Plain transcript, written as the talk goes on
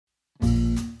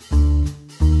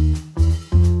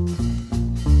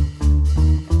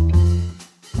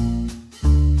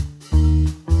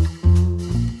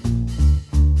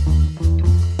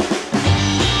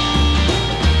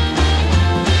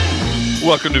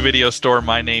Welcome to Video Store.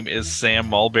 My name is Sam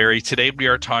Mulberry. Today we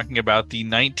are talking about the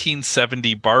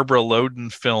 1970 Barbara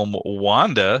Loden film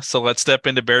Wanda. So let's step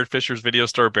into Barrett Fisher's Video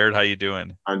Store. Barrett, how you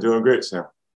doing? I'm doing great, Sam.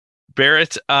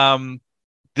 Barrett,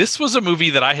 this was a movie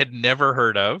that I had never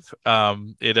heard of.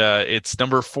 It's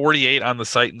number 48 on the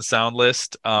Sight and Sound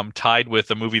list, tied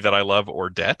with a movie that I love,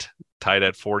 Ordette, tied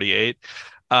at 48.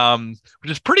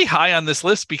 Which is pretty high on this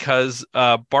list because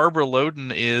Barbara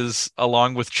Loden is,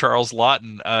 along with Charles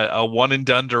Laughton, a one and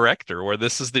done director, where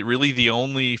this is really the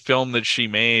only film that she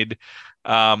made,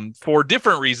 for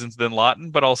different reasons than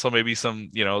Laughton, but also maybe some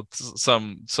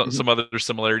other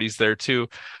similarities there too.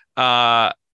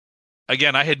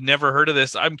 Again, I had never heard of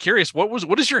this. I'm curious,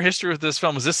 what is your history with this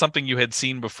film? Is this something you had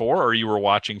seen before, or you were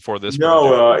watching for this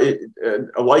project? No,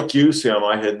 like you, Sam,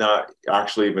 I had not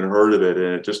actually even heard of it,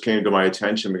 and it just came to my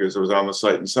attention because it was on the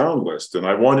Sight and Sound list, and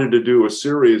I wanted to do a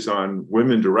series on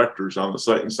women directors on the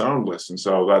Sight and Sound list, and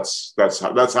so that's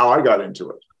how I got into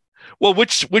it. Well,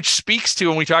 which speaks to,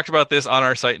 and we talked about this on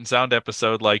our Sight and Sound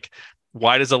episode, like,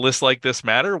 why does a list like this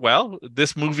matter? Well,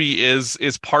 this movie is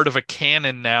part of a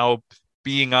canon now,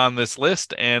 being on this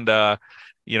list, and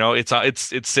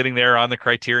it's sitting there on the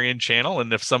Criterion channel,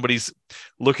 and if somebody's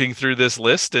looking through this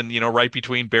list, and right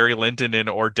between Barry Lyndon and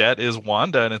Ordette is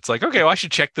Wanda, and it's like, okay, well, I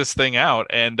should check this thing out.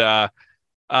 And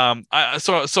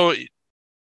so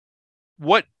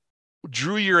what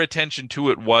drew your attention to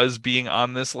it was being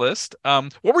on this list.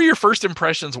 What were your first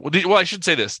impressions? Well, I should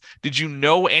say this: did you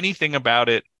know anything about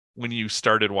it when you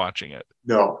started watching it?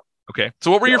 No. Okay. So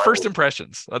what were your first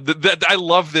impressions? I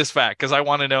love this fact because I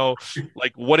want to know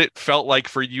like what it felt like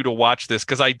for you to watch this,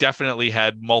 because I definitely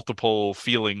had multiple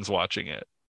feelings watching it.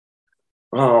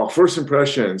 Oh, first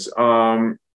impressions.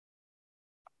 I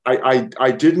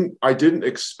didn't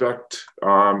expect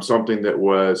something that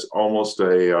was almost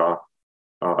a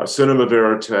cinema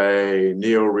verite,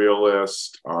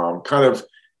 neo-realist, kind of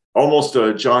almost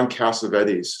a John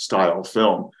Cassavetes style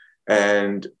film.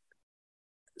 And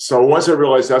so once I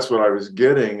realized that's what I was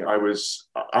getting, I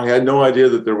had no idea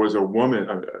that there was a woman,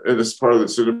 and this is part of the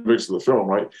significance of the film,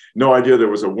 right? No idea there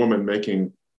was a woman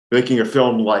making a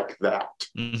film like that.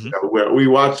 Mm-hmm. We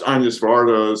watched Agnes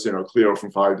Varda's, Cleo from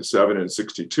 5 to 7 in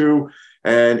 62.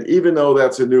 And even though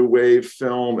that's a new wave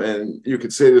film, and you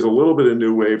could say there's a little bit of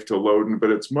new wave to Loden,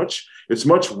 but it's much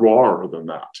rawer than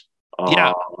that.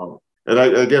 Yeah. And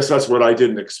I guess that's what I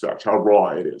didn't expect, how raw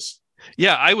it is.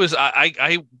 Yeah, I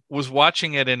was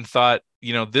watching it and thought,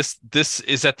 this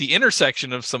is at the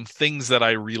intersection of some things that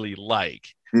I really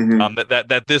like. Mm-hmm.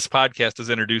 That this podcast has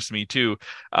introduced me to.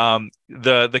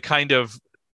 The kind of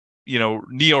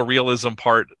neo-realism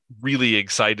part really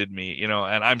excited me, and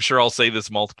I'm sure I'll say this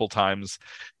multiple times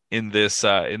in this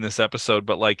episode,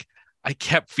 but like, I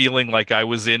kept feeling like I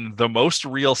was in the most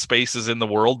real spaces in the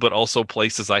world, but also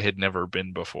places I had never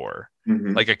been before.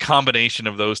 Mm-hmm. Like a combination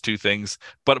of those two things.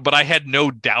 But I had no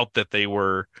doubt that they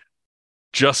were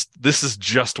this is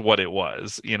just what it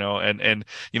was, and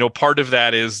part of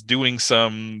that is doing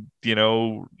some,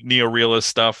 neo-realist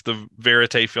stuff, the verite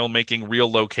filmmaking,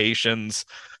 real locations,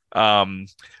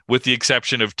 with the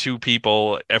exception of two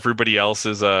people. Everybody else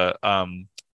is a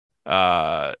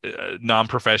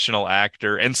non-professional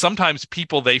actor, and sometimes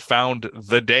people they found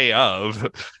the day of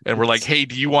and were like, hey,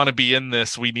 do you want to be in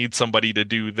this? We need somebody to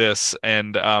do this.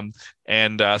 And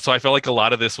so I felt like a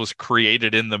lot of this was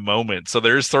created in the moment, so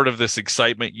there's sort of this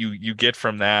excitement you get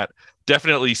from that.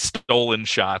 Definitely stolen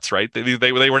shots, right?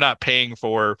 They were not paying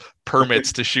for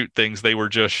permits to shoot things, they were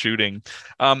just shooting.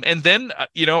 And then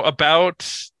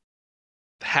about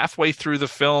halfway through the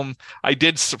film, I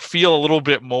did feel a little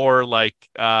bit more like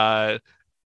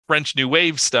French New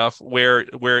Wave stuff, where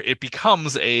it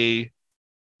becomes a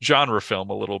genre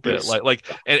film a little bit. Yes.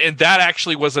 And that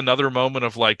actually was another moment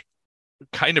of like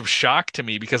kind of shock to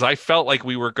me, because I felt like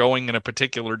we were going in a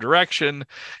particular direction,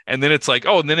 and then it's like,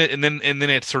 oh, and then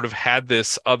it sort of had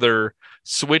this other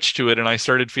switch to it, and I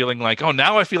started feeling like, oh,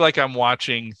 now I feel like I'm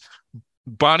watching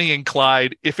Bonnie and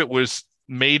Clyde if it was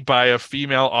made by a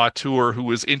female auteur who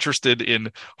was interested in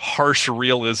harsh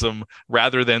realism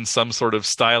rather than some sort of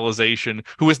stylization,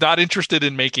 who was not interested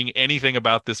in making anything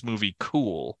about this movie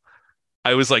cool.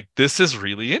 I was like, this is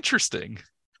really interesting.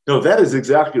 No, that is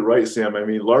exactly right, Sam. I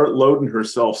mean, Loden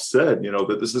herself said,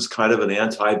 that this is kind of an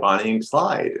anti-Bonnie and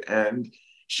Clyde, and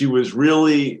she was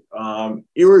really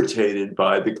irritated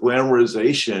by the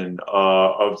glamorization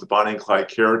of the Bonnie and Clyde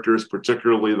characters,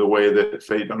 particularly the way that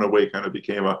Faye Dunaway kind of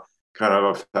became a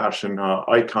fashion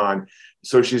icon.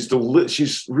 So she's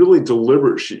really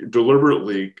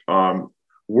deliberately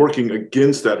working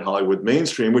against that Hollywood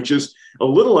mainstream, which is a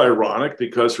little ironic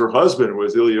because her husband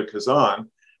was Elia Kazan,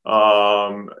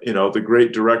 the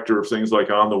great director of things like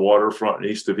On the Waterfront and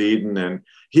East of Eden, and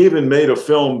he even made a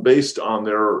film based on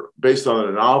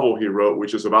a novel he wrote,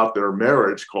 which is about their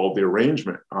marriage called The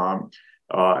Arrangement.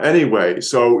 Anyway,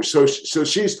 so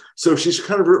she's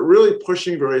kind of really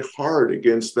pushing very hard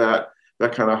against that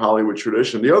kind of Hollywood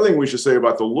tradition. The other thing we should say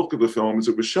about the look of the film is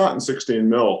it was shot in 16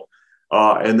 mil.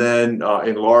 And then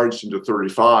enlarged into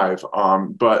 35.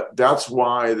 But that's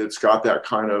why it's got that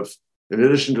kind of, in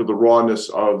addition to the rawness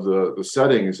of the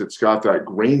settings, it's got that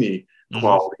grainy Mm-hmm.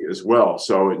 quality as well.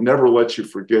 So it never lets you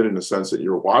forget in the sense that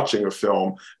you're watching a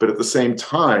film, but at the same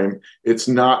time, it's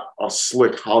not a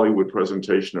slick Hollywood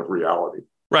presentation of reality.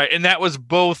 Right. And that was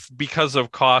both because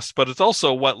of cost, but it's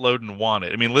also what Loden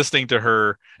wanted. I mean, listening to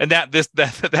her, and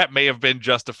that may have been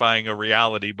justifying a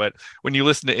reality, but when you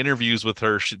listen to interviews with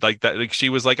her, she like that, like she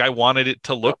was like, I wanted it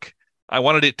to look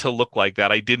like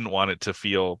that. I didn't want it to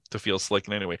feel slick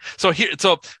in any way. So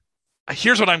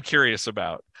here's what I'm curious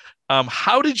about.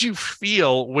 How did you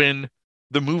feel when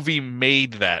the movie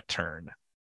made that turn?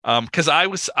 Because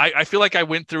I feel like I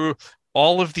went through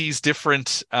all of these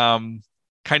different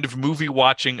kind of movie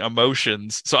watching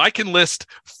emotions. So I can list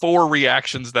 4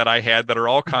 reactions that I had that are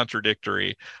all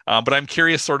contradictory. But I'm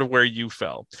curious sort of where you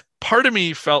felt. Part of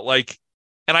me felt like,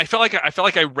 and I felt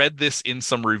like I read this in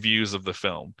some reviews of the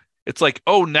film. It's like,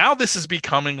 oh, now this is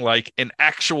becoming like an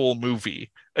actual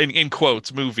movie, in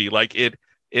quotes, movie. Like it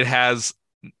has,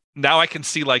 now I can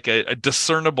see like a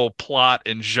discernible plot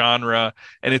and genre,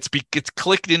 and it's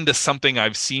clicked into something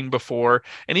I've seen before.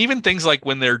 And even things like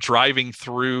when they're driving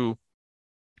through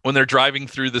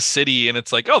the city and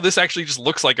it's like, oh, this actually just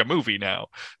looks like a movie now.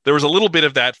 There was a little bit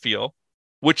of that feel,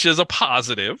 which is a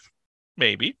positive,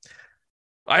 maybe.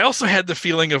 I also had the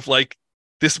feeling of like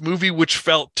this movie, which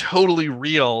felt totally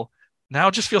real, now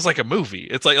just feels like a movie.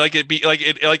 It's like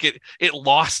it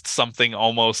lost something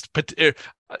almost, but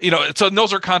so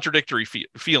those are contradictory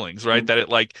feelings, right?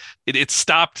 That it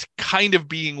stopped kind of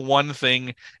being one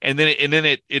thing, and then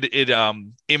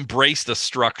it embraced a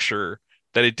structure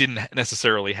that it didn't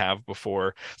necessarily have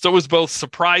before. So it was both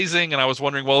surprising, and I was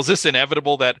wondering, well, is this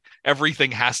inevitable that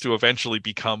everything has to eventually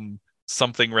become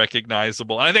something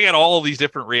recognizable? And I think I had all of these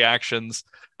different reactions.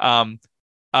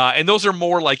 And those are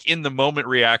more like in the moment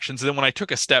reactions. And then when I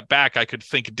took a step back, I could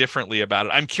think differently about it.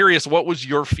 I'm curious, what was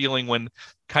your feeling when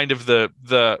kind of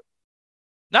the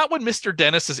not when Mr.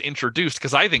 Dennis is introduced,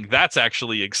 because I think that's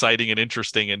actually exciting and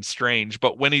interesting and strange,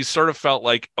 but when he sort of felt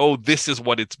like, oh, this is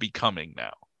what it's becoming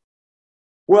now.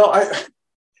 Well,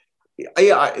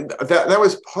 that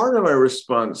was part of my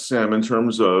response, Sam, in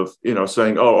terms of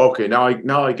saying, "Oh, okay, now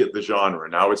I get the genre.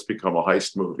 Now it's become a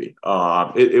heist movie."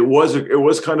 It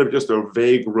was kind of just a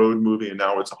vague road movie, and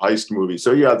now it's a heist movie.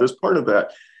 So yeah, there's part of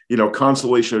that,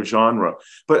 constellation of genre.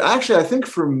 But actually, I think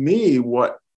for me,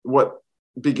 what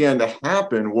began to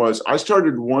happen was I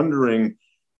started wondering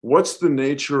what's the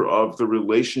nature of the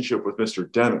relationship with Mr.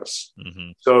 Dennis.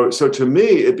 Mm-hmm. So to me,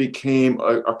 it became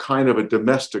a kind of a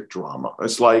domestic drama.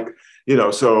 It's like,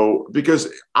 so because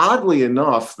oddly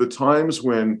enough, the times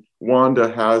when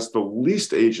Wanda has the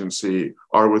least agency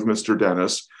are with Mr.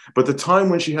 Dennis, but the time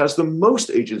when she has the most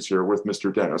agency are with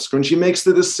Mr. Dennis, when she makes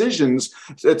the decisions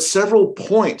at several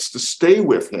points to stay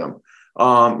with him.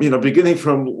 Beginning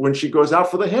from when she goes out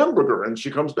for the hamburger and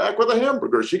she comes back with a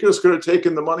hamburger. She just could have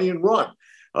taken the money and run.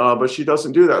 But she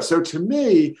doesn't do that. So to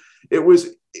me, it was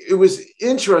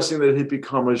interesting that it had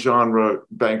become a genre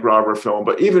bank robber film,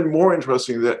 but even more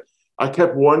interesting that I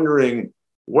kept wondering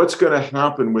what's going to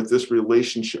happen with this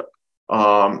relationship.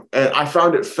 And I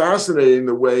found it fascinating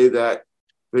the way that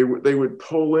they would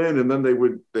pull in and then they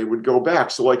would go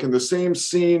back. So like in the same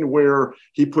scene where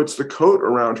he puts the coat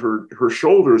around her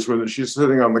shoulders when she's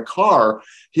sitting on the car,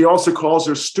 he also calls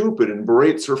her stupid and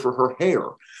berates her for her hair.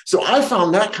 So I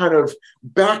found that kind of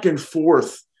back and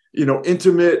forth,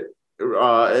 intimate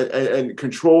and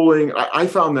controlling. I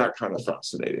found that kind of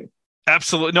fascinating.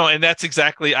 Absolutely. No, and that's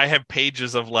exactly, I have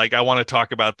pages of like, I want to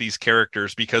talk about these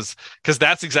characters because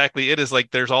that's exactly it, is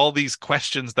like there's all these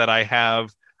questions that I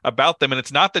have about them, and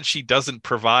it's not that she doesn't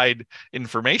provide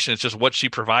information, it's just what she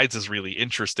provides is really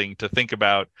interesting to think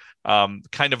about,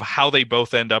 kind of how they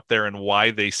both end up there and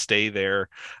why they stay there.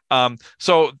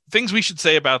 So things we should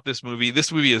say about this movie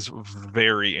is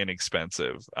very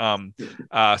inexpensive.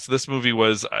 So this movie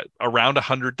was around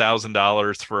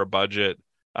 $100,000 for a budget.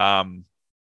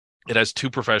 It has 2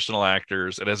 professional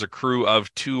actors. It has a crew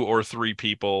of 2 or 3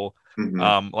 people.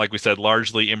 Mm-hmm. Like we said,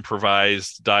 largely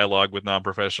improvised dialogue with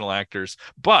non-professional actors.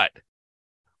 But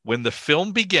when the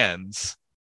film begins,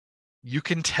 you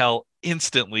can tell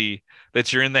instantly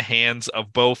that you're in the hands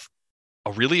of both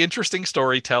a really interesting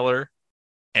storyteller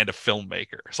and a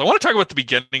filmmaker. So I want to talk about the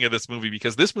beginning of this movie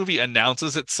because this movie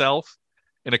announces itself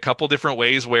in a couple different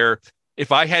ways where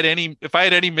if I had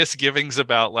any misgivings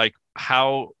about like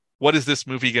what is this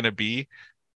movie going to be,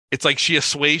 it's like she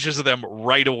assuages them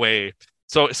right away.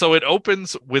 So it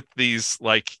opens with these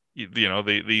like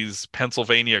these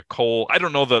Pennsylvania coal, I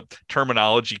don't know the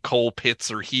terminology, coal pits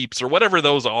or heaps or whatever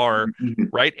those are, Mhm.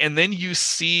 right? And then you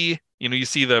see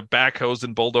the backhoes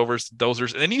and bulldozers,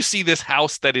 dozers, and then you see this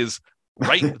house that is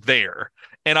right there.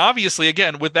 And obviously,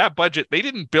 again, with that budget, they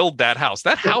didn't build that house.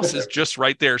 That house is just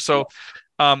right there. So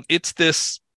it's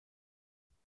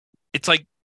like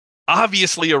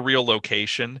obviously a real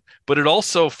location, but it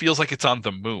also feels like it's on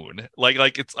the moon.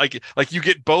 Like it's like you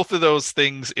get both of those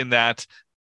things in that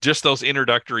just those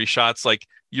introductory shots. Like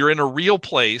you're in a real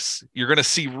place, you're going to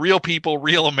see real people,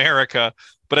 real America,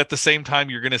 but at the same time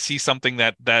you're going to see something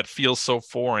that feels so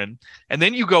foreign. And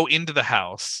then you go into the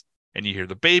house and you hear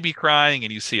the baby crying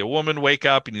and you see a woman wake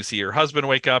up and you see her husband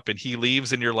wake up and he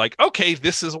leaves and you're like, "Okay,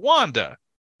 this is Wanda."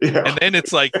 And Yeah. then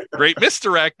it's like great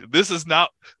misdirect. This is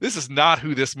not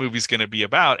who this movie's going to be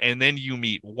about. And then you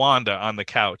meet Wanda on the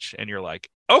couch and you're like,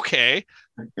 okay,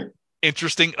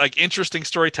 interesting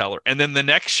storyteller. And then the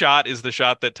next shot is the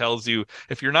shot that tells you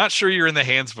if you're not sure you're in the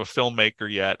hands of a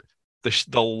filmmaker yet,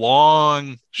 the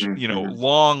long, Mhm.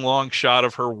 long shot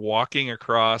of her walking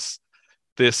across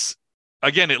this.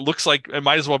 Again, it looks like it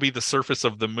might as well be the surface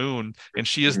of the moon, and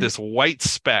she is Mhm. this white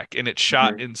speck, and it's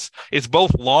shot Mhm. in. It's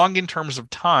both long in terms of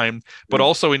time, but Mhm.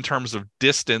 also in terms of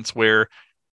distance, where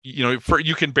you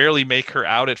can barely make her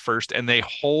out at first, and they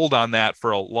hold on that for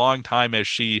a long time as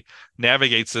she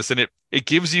navigates this, and it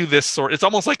gives you this sort. It's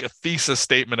almost like a thesis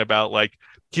statement about like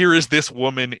here is this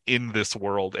woman in this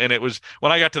world, and it was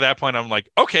when I got to that point, I'm like,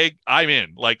 okay, I'm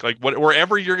in. Like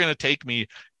wherever you're going to take me,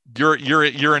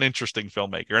 you're an interesting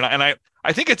filmmaker, and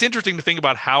I think it's interesting to think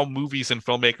about how movies and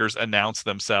filmmakers announce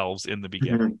themselves in the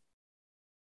beginning. Mhm.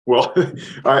 Well,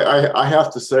 I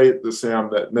have to say, Sam,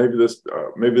 that maybe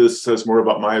this says more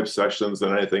about my obsessions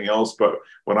than anything else. But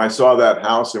when I saw that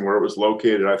house and where it was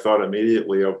located, I thought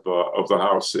immediately of the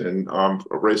house in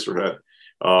Racerhead,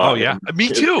 Oh yeah, me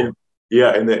too.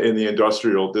 yeah, in the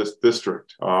industrial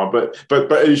district.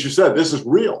 But as you said, this is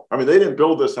real. I mean, they didn't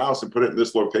build this house and put it in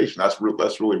this location. That's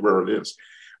really where it is.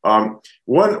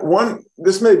 One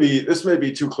this may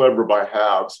be too clever by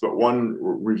halves, but one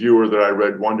reviewer that I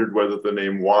read wondered whether the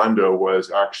name Wanda was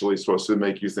actually supposed to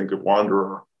make you think of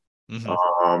Wanderer. Hmm.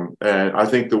 And I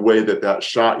think the way that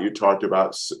shot you talked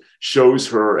about shows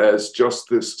her as just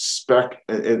this speck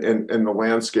in the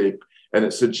landscape, and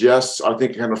it suggests, I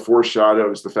think, kind of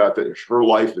foreshadows the fact that her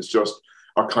life is just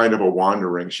a kind of a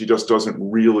wandering. She just doesn't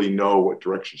really know what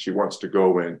direction she wants to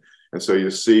go in, and so you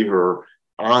see her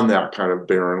on that kind of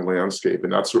barren landscape.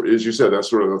 And that's, as you said, that's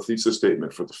sort of the thesis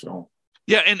statement for the film.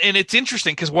 Yeah, and it's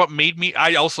interesting because what made me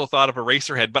I also thought of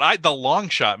Eraserhead, but the long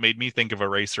shot made me think of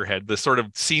Eraserhead. The sort of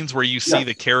scenes where you see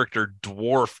the Yes. character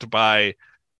dwarfed by,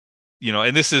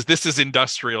 and this is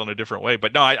industrial in a different way.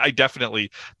 But no, I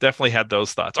definitely had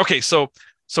those thoughts. Okay, so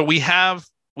we have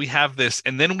this,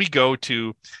 and then we go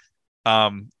to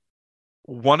um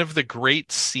one of the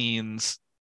great scenes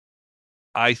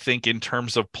I think in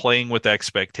terms of playing with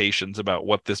expectations about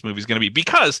what this movie is going to be.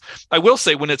 Because I will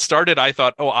say, when it started, I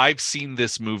thought, oh, I've seen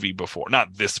this movie before.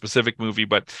 Not this specific movie,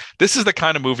 but this is the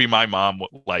kind of movie my mom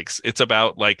likes. It's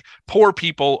about like poor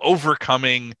people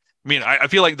overcoming. I mean, I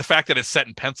feel like the fact that it's set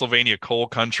in Pennsylvania coal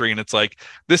country and it's like,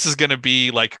 this is going to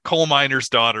be like coal miner's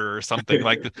daughter or something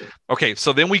like that. Okay,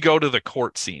 so then we go to the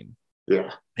court scene.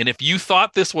 Yeah. And if you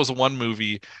thought this was one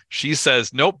movie, she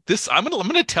says, "Nope, this I'm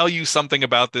gonna tell you something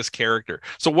about this character."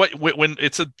 So when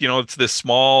it's it's this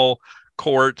small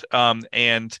court,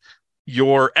 and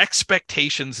your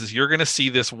expectations is you're gonna see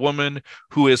this woman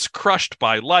who is crushed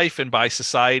by life and by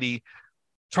society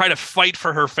try to fight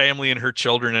for her family and her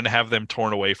children and have them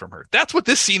torn away from her. That's what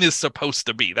this scene is supposed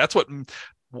to be. That's what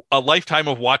a lifetime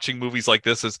of watching movies like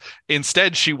this is.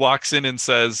 Instead, she walks in and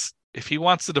says, if he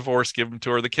wants the divorce, give him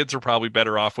to her. The kids are probably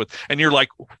better off with. And you're like,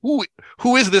 who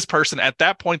is this person? At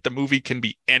that point, the movie can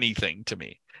be anything to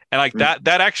me. And like that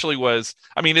actually was.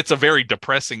 I mean, it's a very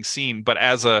depressing scene, but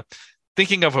as a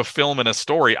thinking of a film and a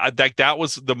story, that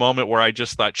was the moment where I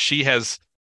just thought she has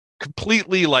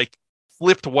completely like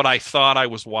flipped what I thought I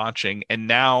was watching, and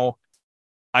now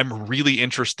I'm really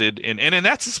interested and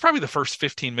that's probably the first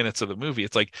 15 minutes of the movie.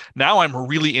 It's like now I'm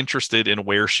really interested in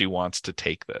where she wants to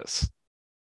take this.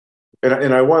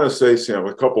 And I want to say, Sam,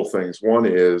 a couple things. One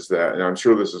is that, and I'm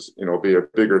sure this is, be a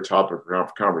bigger topic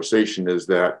of conversation, is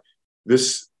that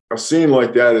a scene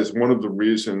like that is one of the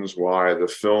reasons why the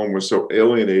film was so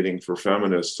alienating for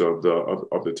feminists of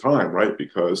the time, right?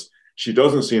 Because She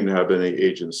doesn't seem to have any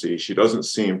agency. She doesn't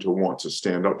seem to want to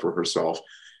stand up for herself.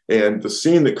 And the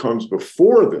scene that comes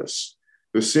before this,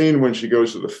 the scene when she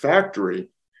goes to the factory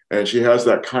and she has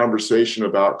that conversation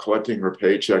about collecting her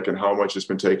paycheck and how much has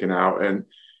been taken out, and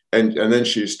then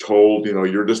she's told,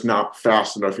 you're just not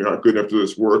fast enough, you're not good enough to do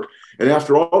this work. And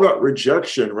after all that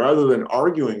rejection, rather than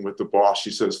arguing with the boss,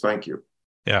 she says, "Thank you."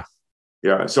 Yeah.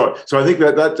 Yeah. So I think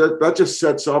that just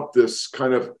sets up this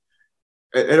kind of,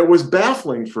 and it was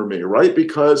baffling for me, right?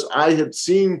 Because I had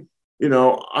seen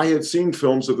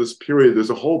films of this period. There's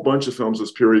a whole bunch of films of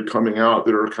this period coming out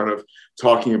that are kind of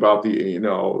talking about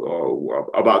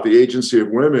about the agency of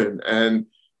women.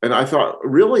 And I thought,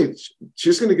 really,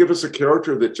 she's going to give us a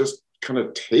character that just kind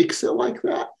of takes it like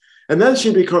that. And then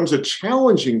she becomes a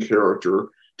challenging character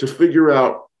to figure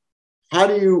out how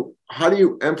do you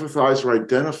empathize or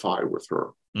identify with her?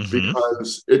 Mm-hmm.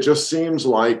 Because it just seems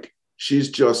like she's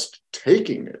just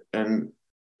taking it. And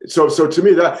so to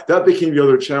me, that became the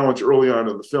other challenge early on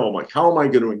in the film. Like, how am I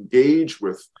going to engage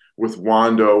with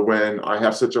Wanda when I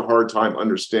have such a hard time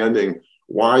understanding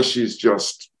why she's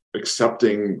just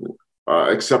accepting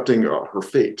her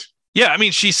fate? Yeah, I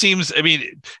mean,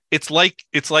 it's like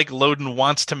Loden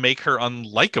wants to make her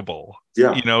unlikable.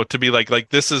 Yeah. To be like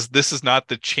this is not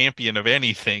the champion of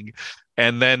anything.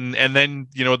 And then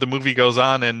the movie goes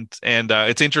on, and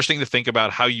it's interesting to think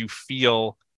about how you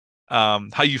feel by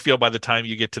the time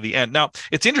you get to the end. Now,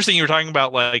 it's interesting you were talking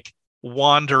about like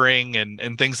wandering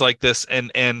and things like this,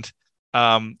 and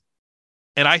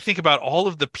I think about all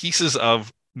of the pieces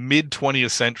of mid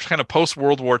 20th century, kind of post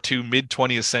World War II, mid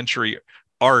 20th century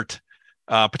art,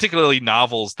 particularly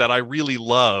novels that I really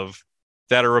love,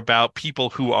 that are about people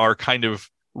who are kind of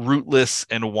rootless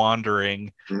and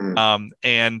wandering. And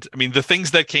I mean, the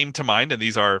things that came to mind, and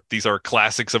these are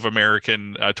classics of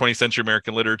American 20th century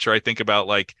American literature. I think about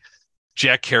like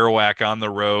Jack Kerouac, On the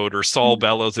Road, or Saul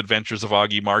Bellows' Adventures of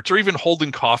Augie March, or even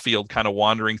Holden Caulfield kind of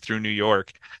wandering through New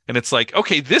York. And it's like,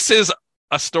 okay, this is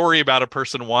a story about a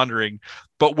person wandering,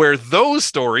 but where those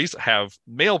stories have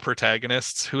male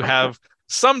protagonists who have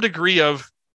some degree of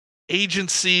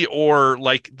agency, or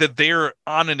like that they're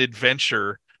on an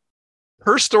adventure,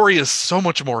 her story is so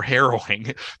much more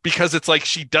harrowing because it's like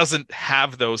she doesn't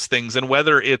have those things. And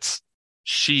whether it's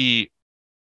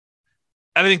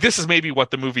I think this is maybe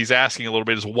what the movie's asking a little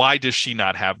bit, is why does she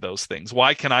not have those things?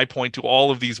 Why can I point to all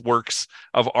of these works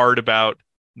of art about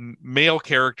male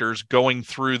characters going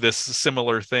through this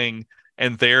similar thing,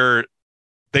 and they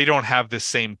don't have this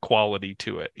same quality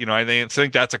to it? I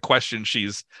think that's a question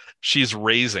she's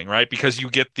raising, right? Because you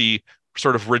get the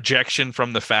sort of rejection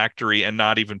from the factory and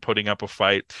not even putting up a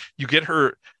fight. You get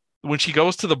her when she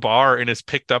goes to the bar and is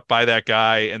picked up by that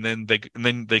guy, and then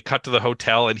they cut to the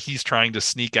hotel, and he's trying to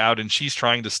sneak out and she's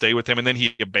trying to stay with him, and then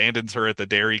he abandons her at the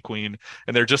Dairy Queen,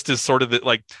 and there just is sort of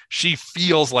like, she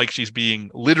feels like she's being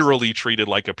literally treated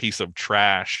like a piece of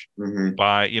trash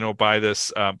by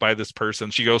this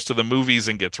person. She goes to the movies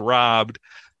and gets robbed,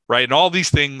 right? And all these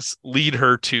things lead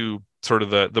her to sort of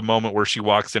the moment where she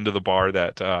walks into the bar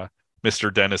that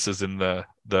Mr. Dennis is in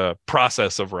the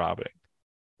process of robbing.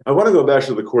 I want to go back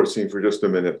to the court scene for just a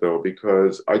minute, though,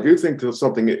 because I do think that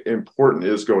something important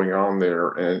is going on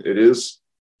there, and it is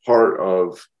part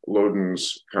of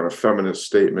Loden's kind of feminist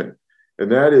statement,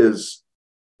 and that is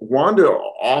Wanda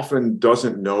often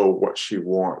doesn't know what she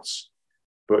wants,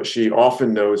 but she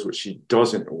often knows what she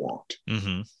doesn't want.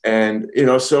 And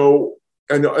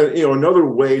another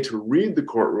way to read the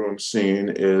courtroom scene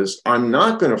is, I'm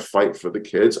not going to fight for the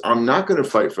kids. I'm not going to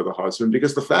fight for the husband,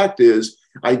 because the fact is,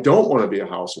 I don't want to be a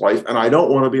housewife and I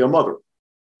don't want to be a mother.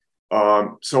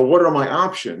 So what are my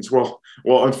options? Well,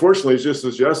 unfortunately, it's just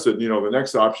suggested, the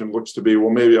next option looks to be, well,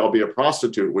 maybe I'll be a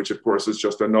prostitute, which of course is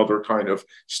just another kind of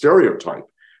stereotype.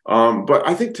 But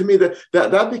I think to me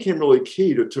that became really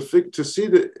key to see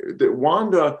that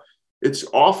Wanda, it's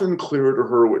often clearer to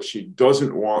her what she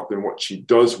doesn't want than what she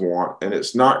does want. And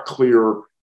it's not clear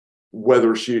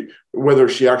whether she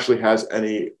actually has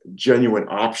any genuine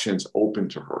options open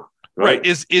to her. Right.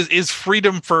 Is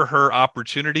freedom for her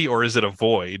opportunity, or is it a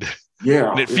void?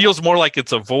 Yeah. And it feels more like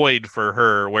it's a void for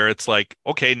her, where it's like,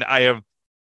 okay, I have,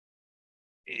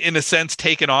 in a sense,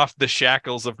 taken off the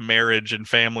shackles of marriage and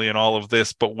family and all of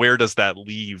this, but where does that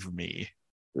leave me?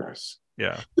 Yes.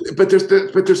 Yeah. But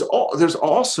there's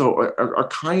also a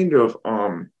kind of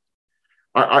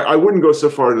I wouldn't go so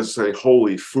far to say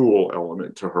holy fool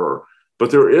element to her, but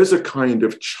there is a kind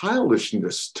of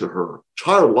childishness to her,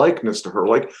 childlikeness to her.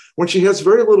 Like, when she has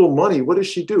very little money, what does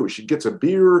she do? She gets a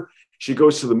beer. She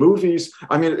goes to the movies.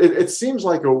 I mean, it seems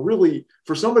like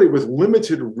for somebody with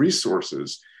limited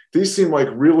resources, these seem like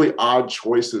really odd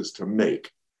choices to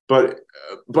make.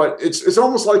 but it's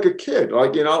almost like a kid,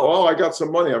 like, oh, I got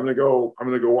some money, I'm gonna go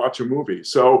watch a movie.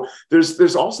 So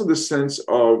there's also this sense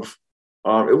of,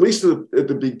 at least at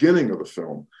the beginning of the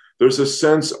film, there's a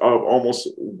sense of almost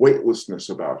weightlessness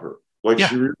about her, like Yeah.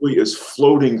 she really is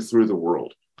floating through the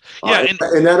world. Yeah.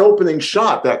 And that opening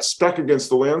shot, that speck against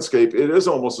the landscape, it is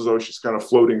almost as though she's kind of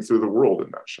floating through the world in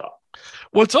that shot.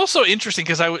 Well, it's also interesting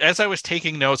because as I was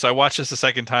taking notes, I watched this a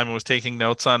second time and was taking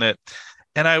notes on it.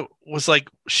 And I was like,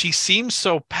 she seems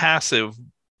so passive,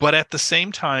 but at the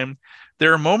same time,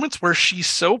 there are moments where she's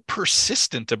so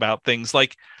persistent about things.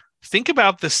 Like, think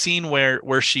about the scene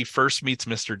where she first meets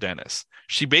Mr. Dennis.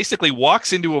 She basically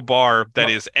walks into a bar that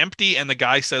is empty and the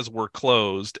guy says we're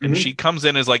closed. And Mm-hmm. she comes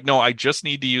in as like, no, I just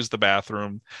need to use the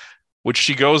bathroom, which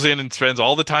she goes in and spends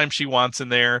all the time she wants in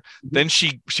there. Then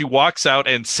she walks out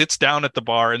and sits down at the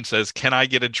bar and says, "Can I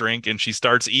get a drink?" And she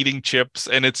starts eating chips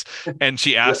and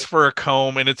she Yeah. asks for a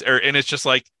comb and it's just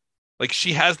like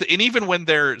she has the and even when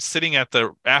they're sitting at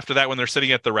the after that when they're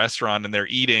sitting at the restaurant and they're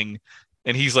eating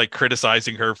and he's like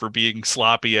criticizing her for being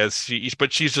sloppy as she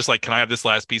but she's just like, "Can I have this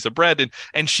last piece of bread?"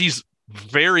 And she's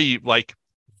very like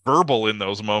verbal in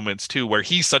those moments too, where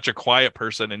he's such a quiet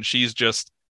person and she's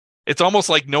just it's almost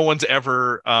like no one's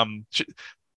ever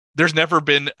there's never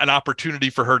been an opportunity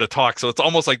for her to talk, so it's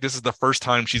almost like this is the first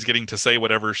time she's getting to say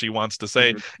whatever she wants to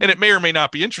say, Mm-hmm. and it may or may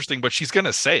not be interesting, but she's going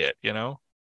to say it.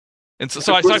 And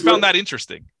so I Of found that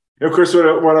interesting. course,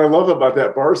 what I love about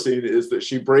that bar scene is that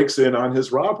she breaks in on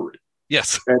his robbery.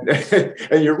 Yes.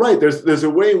 And you're right. There's a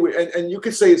way, and you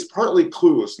could say it's partly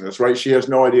cluelessness, right? She has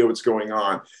no idea what's going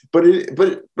on,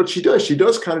 but she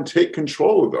does kind of take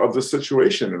control of the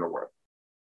situation in a way.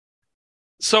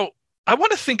 So I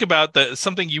want to think about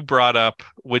something you brought up,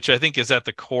 which I think is at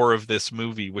the core of this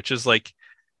movie, which is like,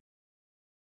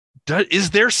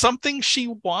 is there something she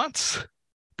wants?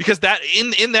 Because that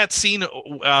in that scene,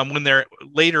 when they're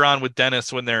later on with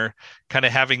Dennis, when they're kind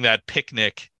of having that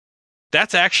picnic,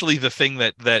 that's actually the thing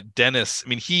that Dennis, I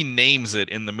mean, he names it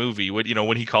in the movie.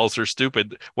 When he calls her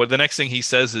stupid, what the next thing he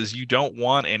says is, "You don't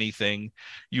want anything.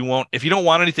 You won't. If you don't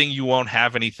want anything, you won't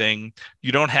have anything.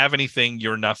 You don't have anything.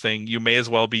 You're nothing. You may as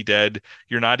well be dead.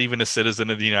 You're not even a citizen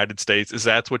of the United States. Is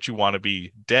that what you want to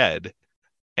be? Dead?"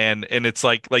 And it's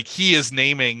like he is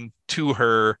naming to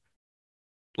her,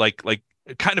 like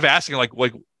kind of asking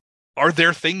like, are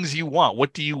there things you want?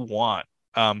 What do you want?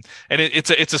 And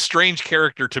it's a strange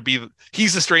character to be.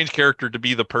 He's a strange character to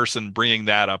be the person bringing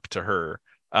that up to her.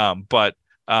 But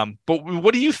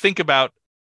what do you think about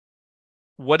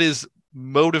what is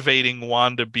motivating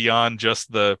Wanda beyond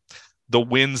just the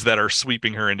winds that are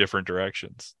sweeping her in different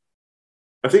directions?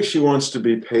 I think she wants to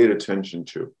be paid attention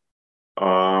to.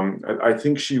 I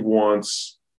think she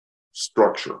wants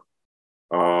structure,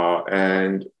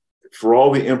 and for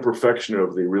all the imperfection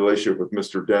of the relationship with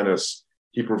Mr. Dennis,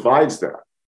 he provides that.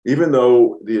 Even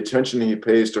though the attention he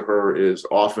pays to her is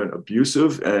often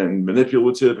abusive and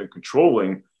manipulative and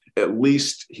controlling, at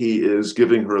least he is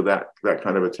giving her that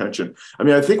kind of attention. I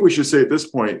mean, I think we should say at this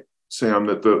point, Sam,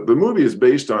 that the movie is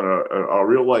based on a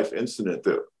real life incident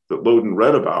that Loden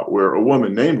read about, where a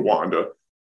woman named Wanda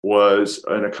was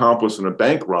an accomplice in a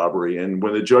bank robbery. And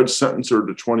when the judge sentenced her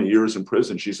to 20 years in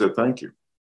prison, she said, "Thank you."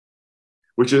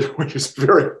 Which is a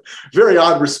very, very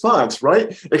odd response,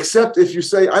 right? Except if you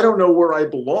say, "I don't know where I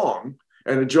belong,"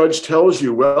 and a judge tells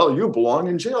you, "Well, you belong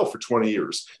in jail for 20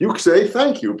 years. You say,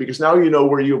 "Thank you," because now you know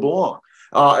where you belong.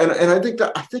 And I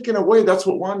think in a way that's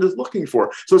what Wanda's looking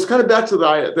for. So it's kind of back to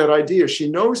that idea. She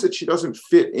knows that she doesn't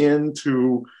fit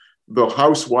into the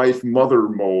housewife mother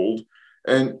mold,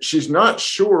 and she's not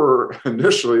sure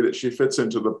initially that she fits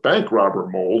into the bank robber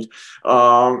mold,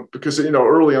 because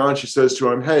early on she says to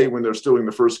him, "Hey," when they're stealing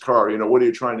the first car, "What are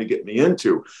you trying to get me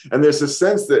into?" And there's a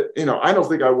sense that I don't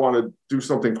think I want to do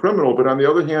something criminal, but on the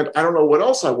other hand, I don't know what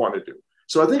else I want to do.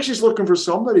 So I think she's looking for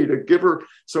somebody to give her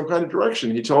some kind of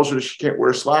direction. He tells her she can't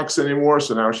wear slacks anymore,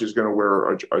 so now she's going to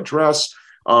wear a dress,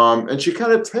 and she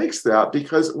kind of takes that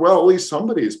because, well, at least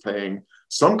somebody is paying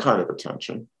some kind of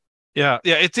attention. Yeah,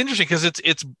 it's interesting because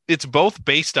it's both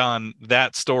based on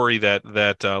that story that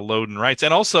Loden writes,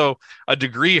 and also a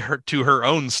degree to her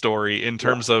own story in Yeah.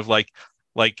 terms of like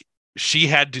she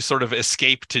had to sort of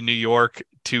escape to New York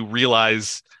to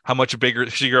realize how much bigger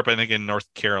she grew up, I think, in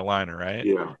North Carolina, right?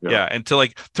 Yeah, yeah. Yeah, and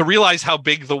to realize how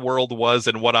big the world was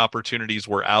and what opportunities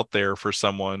were out there for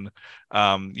someone,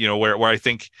 where I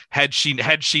think had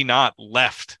she not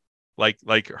left,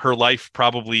 like her life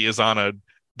probably is on a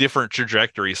different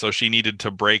trajectory, so she needed to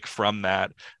break from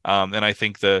that, and I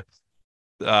think in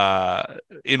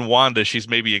Wanda she's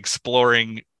maybe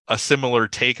exploring a similar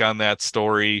take on that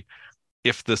story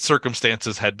if the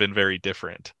circumstances had been very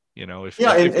different. if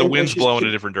Yeah, if the and wind's blowing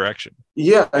a different direction.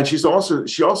 yeah, and she also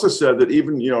said that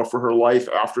even for her life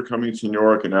after coming to New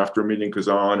York and after meeting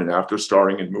Kazan and after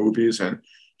starring in movies, and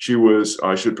she was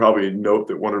I should probably note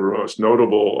that one of her most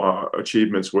notable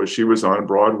achievements was she was on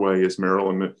Broadway as the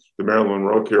Marilyn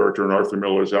Monroe character in Arthur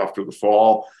Miller's After the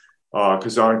Fall.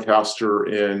 Kazan cast her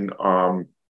in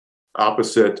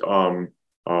opposite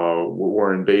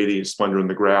Warren Beatty's Splendor in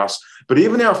the Grass. But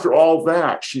even after all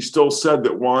that, she still said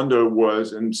that Wanda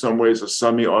was in some ways a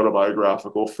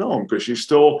semi-autobiographical film, because she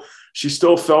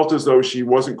still felt as though she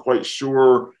wasn't quite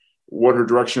sure what her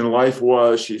direction in life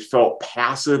was. She felt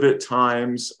passive at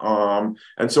times. And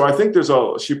so I think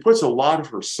she puts a lot of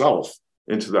herself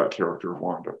into that character of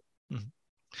Wanda. Mhm.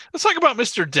 Let's talk about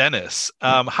Mr. Dennis.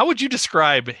 How would you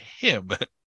describe him?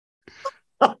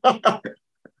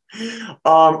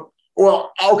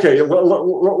 Well, okay.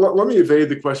 Let me evade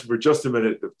the question for just a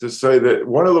minute to say that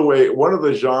one of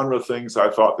the genre things I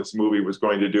thought this movie was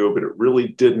going to do, but it really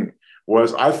didn't,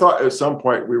 was I thought at some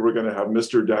point we were going to have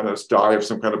Mr. Dennis die of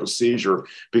some kind of a seizure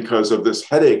because of this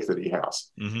headache that he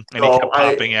has. Mm-hmm. And he So kept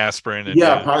popping aspirin, and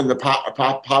yeah, popping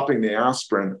the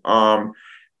aspirin.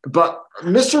 But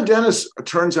Mr. Dennis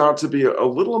turns out to be a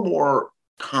little more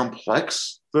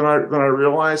complex than I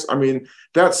realized. I mean,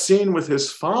 that scene with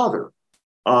his father,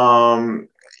 you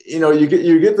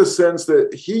get the sense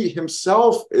that he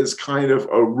himself is kind of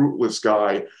a rootless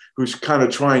guy who's kind of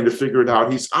trying to figure it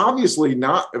out. He's obviously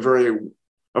not a very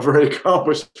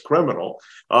accomplished criminal.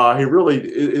 He really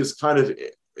is kind of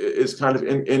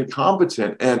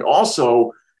incompetent, and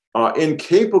also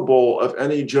incapable of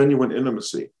any genuine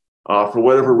intimacy for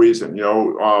whatever reason.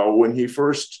 When he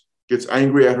first gets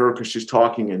angry at her because she's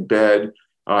talking in bed,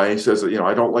 he says that,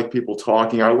 I don't like people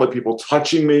talking. I don't like people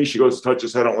touching me. She goes to touch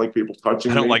his head. I don't like people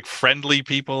touching I me. don't like friendly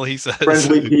people, he says.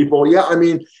 Friendly people. Yeah, I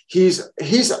mean, he's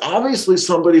obviously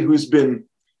somebody who's been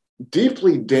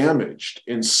deeply damaged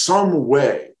in some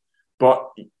way, but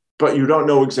you don't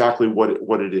know exactly what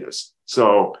it is.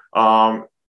 So, and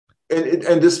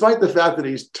despite the fact that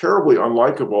he's terribly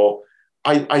unlikable,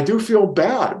 I do feel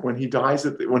bad when he dies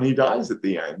at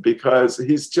the end, because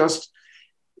he's just,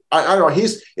 I don't know.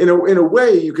 He's in a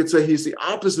way you could say he's the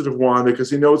opposite of Wanda,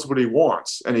 because he knows what he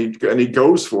wants and he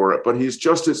goes for it, but he's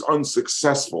just as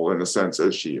unsuccessful in a sense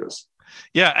as she is.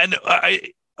 Yeah, and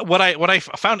what I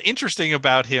found interesting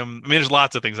about him, I mean, there's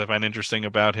lots of things I find interesting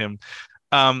about him,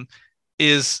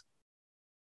 is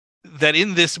that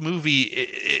in this movie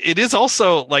it is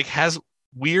also like has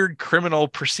weird criminal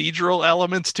procedural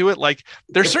elements to it. Like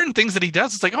there's certain things that he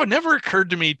does. It's like, oh, it never occurred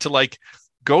to me to like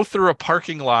go through a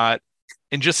parking lot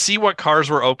and just see what cars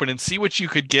were open and see what you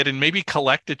could get and maybe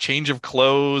collect a change of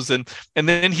clothes. And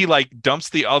then he like dumps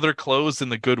the other clothes in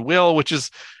the Goodwill, which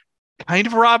is kind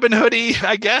of Robin Hoodie,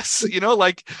 I guess,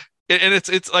 like, and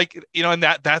it's like, and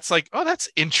that's like, oh, that's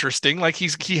interesting. Like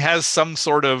he has some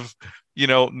sort of,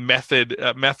 method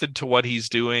to what he's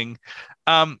doing.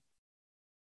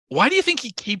 Why do you think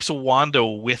he keeps Wanda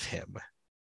with him?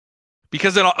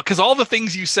 Because all the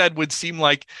things you said would seem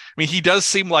like, I mean, he does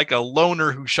seem like a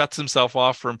loner who shuts himself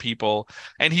off from people,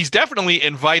 and he's definitely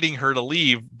inviting her to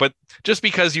leave. But just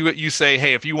because you say,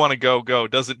 hey, if you want to go,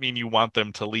 doesn't mean you want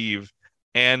them to leave.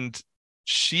 And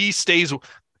she stays.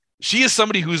 She is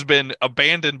somebody who's been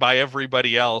abandoned by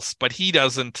everybody else, but he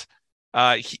doesn't.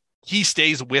 He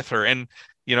stays with her, and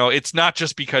it's not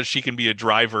just because she can be a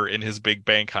driver in his big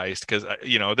bank heist, because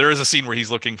there is a scene where he's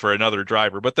looking for another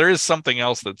driver, but there is something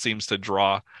else that seems to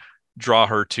draw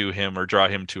her to him, or draw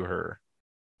him to her.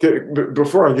 Okay,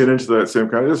 before I get into that, Sam,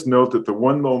 can I just note that the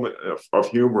one moment of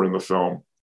humor in the film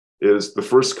is the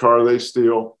first car they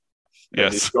steal.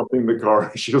 And he's Yes. jumping the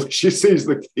car. She sees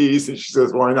the keys and she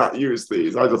says, "Why not use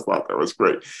these?" I just thought that was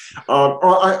great.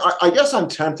 I guess I'm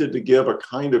tempted to give a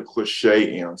kind of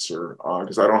cliche answer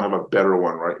because I don't have a better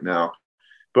one right now.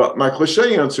 But my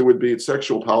cliche answer would be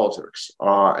sexual politics,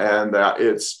 and that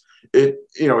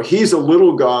he's a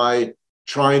little guy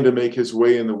trying to make his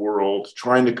way in the world,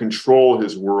 trying to control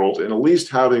his world, and at least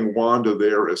having Wanda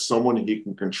there as someone he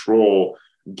can control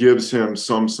gives him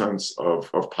some sense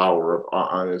of power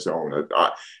on his own.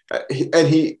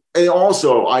 And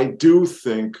also, I do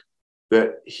think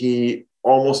that he,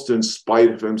 almost in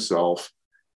spite of himself,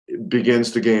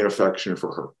 begins to gain affection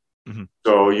for her. Mm-hmm.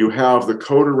 So you have the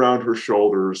coat around her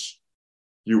shoulders.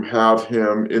 You have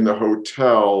him in the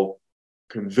hotel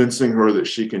convincing her that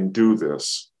she can do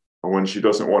this when she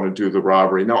doesn't want to do the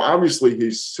robbery. Now, obviously,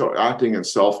 he's acting in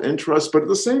self-interest, but at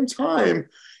the same time,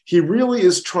 he really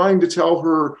is trying to tell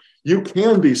her, you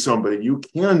can be somebody, you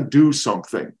can do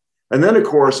something. And then, of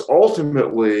course,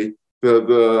 ultimately,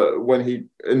 the when he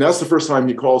and that's the first time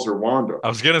he calls her Wanda. I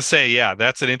was gonna say, yeah,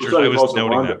 that's an First interest. time I he was calls her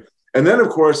noting that. Wanda. And then, of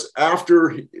course,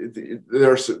 after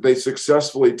they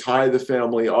successfully tie the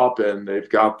family up and they've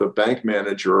got the bank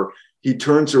manager, he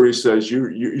turns to her. He says,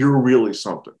 "You're really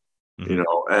something," you Mm-hmm.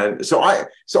 know. And so I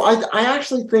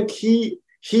actually think he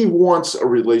wants a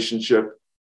relationship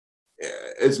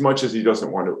as much as he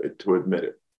doesn't want to admit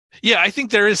it. Yeah, I think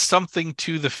there is something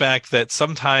to the fact that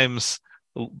sometimes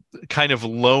kind of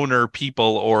loner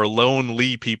people or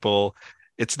lonely people,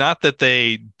 it's not that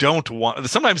they don't want,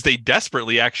 sometimes they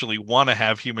desperately actually want to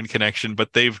have human connection,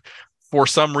 but they've, for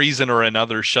some reason or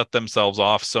another, shut themselves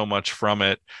off so much from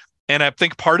it. And I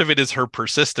think part of it is her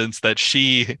persistence that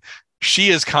she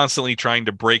is constantly trying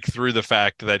to break through the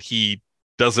fact that he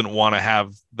doesn't want to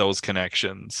have those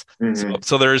connections. So Mm-hmm.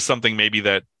 so there is something maybe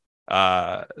that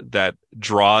that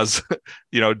draws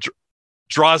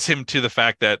draws him to the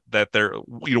fact that there,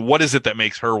 what is it that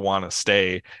makes her want to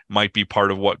stay might be part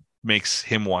of what makes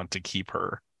him want to keep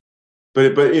her.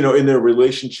 But in their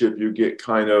relationship, you get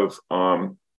kind of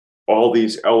all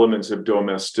these elements of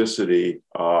domesticity.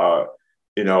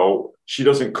 She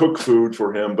doesn't cook food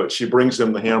for him, but she brings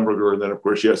him the hamburger, and then of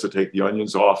course she has to take the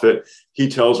onions off it. He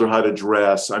tells her how to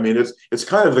dress. I mean, it's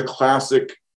kind of the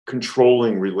classic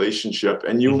controlling relationship,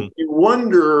 and you Mm-hmm. you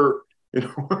wonder.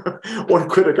 One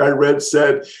critic I read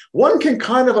said one can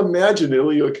kind of imagine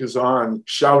Ilya Kazan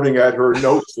shouting at her,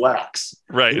 "No slacks."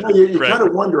 Right, You right. kind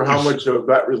of wonder how much of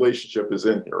that relationship is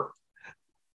in here.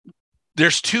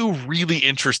 There's two really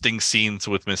interesting scenes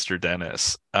with Mr.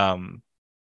 Dennis.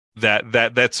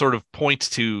 That sort of points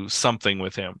to something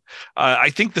with him. I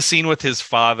think the scene with his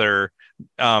father,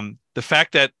 the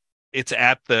fact that it's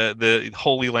at the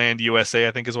Holy Land USA,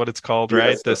 I think is what it's called, right?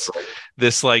 Yes, that's This right.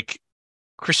 this like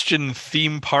Christian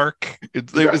theme park.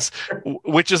 It Yeah, was,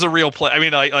 which is a real play. I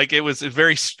mean, like it was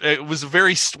very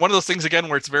one of those things again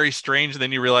where it's very strange, and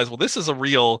then you realize, well, this is yeah.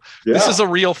 a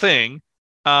real thing.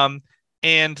 Um,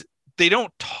 and they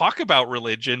don't talk about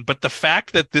religion, but the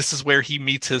fact that this is where he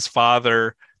meets his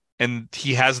father, and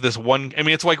he has this one. I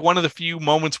mean, it's like one of the few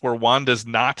moments where Wanda's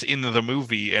not in the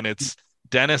movie, and it's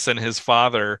Dennis and his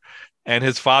father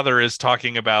is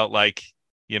talking about like,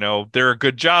 there are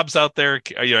good jobs out there.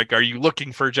 Are you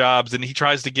looking for jobs? And he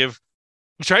tries to give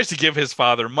his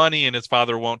father money, and his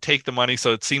father won't take the money.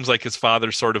 So it seems like his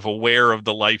father's sort of aware of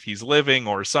the life he's living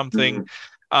or something.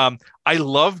 Mhm. I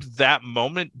loved that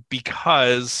moment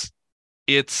because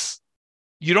it's,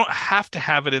 you don't have to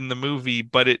have it in the movie,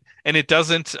 but it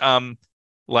doesn't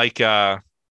like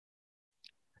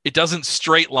it doesn't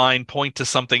straight line point to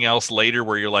something else later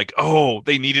where you're like, oh,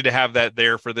 they needed to have that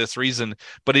there for this reason.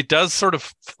 But it does sort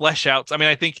of flesh out. I mean,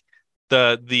 I think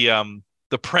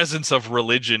the presence of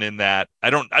religion in that, I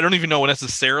don't even know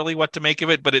necessarily what to make of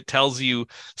it, but it tells you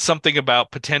something about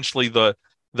potentially the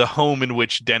home in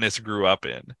which Dennis grew up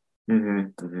in.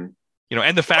 Mm-hmm. Mm-hmm.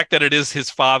 And the fact that it is his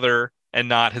father and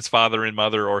not his father and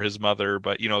mother or his mother,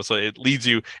 but so it leads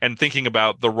you and thinking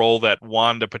about the role that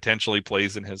Wanda potentially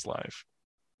plays in his life.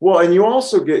 Well, and you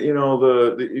also get,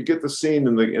 you get the scene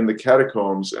in the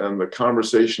catacombs and the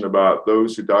conversation about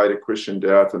those who died a Christian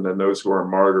death and then those who are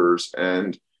martyrs,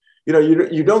 and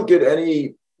you don't get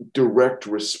any direct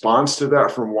response to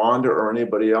that from Wanda or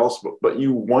anybody else, but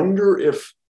you wonder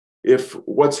if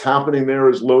what's happening there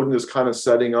is Loden is kind of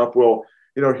setting up. Well,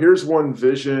 here's one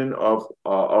vision of a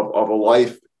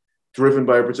life driven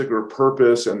by a particular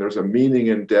purpose, and there's a meaning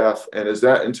in death, and is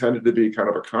that intended to be kind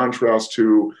of a contrast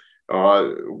to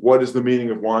what is the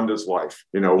meaning of Wanda's life?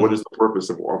 What is Mhm. the purpose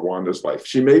of Wanda's life?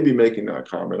 She may be making that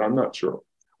comment. I'm not sure.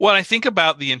 Well, I think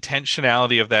about the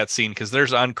intentionality of that scene because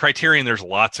there's on Criterion, there's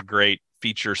lots of great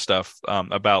feature stuff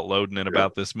about Loden and Yeah.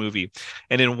 about this movie.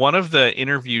 And in one of the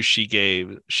interviews she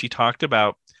gave, she talked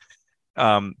about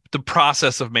the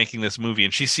process of making this movie,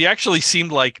 and she actually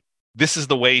seemed like this is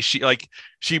the way she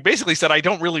basically said, I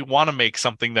don't really want to make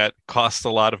something that costs a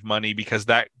lot of money because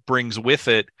that brings with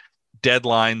it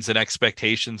deadlines and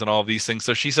expectations and all of these things.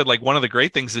 So she said, like, one of the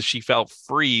great things is she felt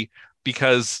free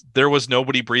because there was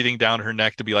nobody breathing down her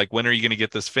neck to be like, when are you going to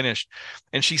get this finished?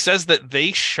 And she says that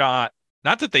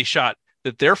not that they shot,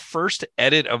 that their first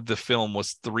edit of the film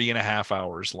was 3.5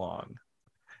 hours long.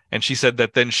 And she said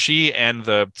that then she and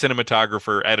the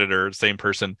cinematographer, editor, same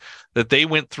person, that they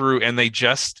went through and they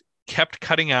just kept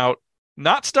cutting out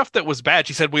not stuff that was bad.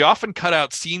 She said, we often cut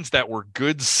out scenes that were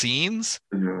good scenes,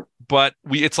 Mm-hmm. but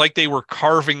it's like they were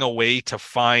carving a way to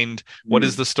find what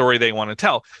is the story they want to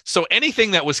tell. So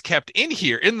anything that was kept in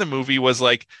here in the movie was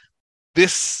like,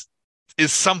 this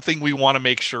is something we want to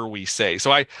make sure we say.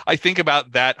 So I think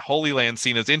about that Holy Land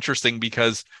scene as interesting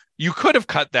because you could have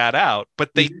cut that out,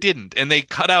 but they Mhm. didn't. And they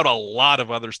cut out a lot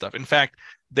of other stuff. In fact,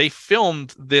 they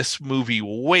filmed this movie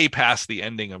way past the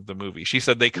ending of the movie. She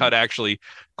said they cut actually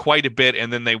quite a bit,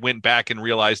 and then they went back and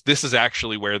realized this is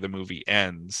actually where the movie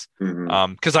ends.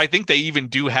 Mhm. Because I think they even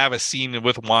do have a scene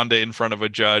with Wanda in front of a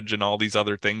judge and all these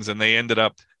other things, and they ended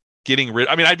up getting rid.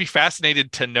 I mean, I'd be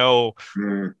fascinated to know,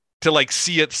 Mhm. to like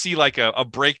see like a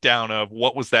breakdown of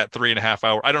what was that 3.5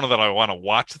 hour. I don't know that I want to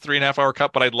watch the 3.5 hour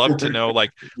cut, but I'd love to know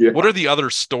like what Yeah. are the other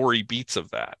story beats of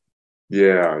that.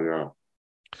 Yeah. Yeah.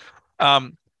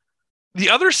 Um, the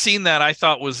other scene that I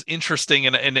thought was interesting,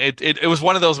 and it was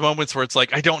one of those moments where it's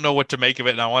like I don't know what to make of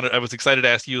it, and I was excited to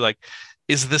ask you, like,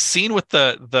 is the scene with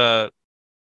the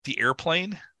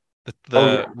airplane, Oh the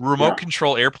yeah. remote Yeah.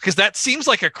 control air, because that seems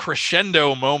like a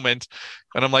crescendo moment,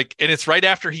 and I'm like, and it's right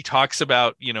after he talks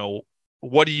about,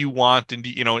 what do you want, and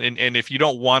and if you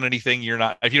don't want anything, you're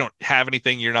not. If you don't have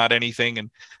anything, you're not anything,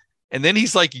 and then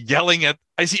he's like yelling at.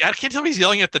 I can't tell if he's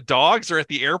yelling at the dogs or at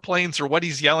the airplanes or what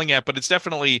he's yelling at, but it's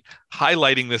definitely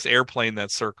highlighting this airplane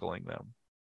that's circling them.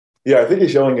 Yeah, I think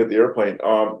he's yelling at the airplane.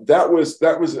 That was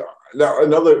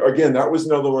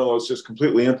another one of those just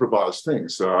completely improvised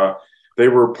things. They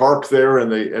were parked there,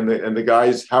 and the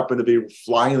guys happened to be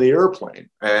flying the airplane,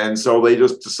 and so they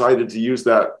just decided to use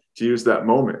that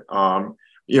moment. Why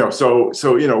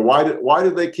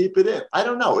did they keep it in? I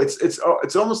don't know.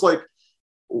 It's almost like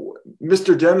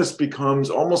Mr. Dennis becomes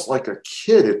almost like a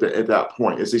kid at that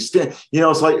point as he stand.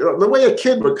 It's like the way a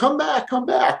kid would come back, come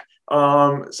back.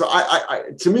 So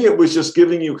to me, it was just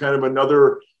giving you kind of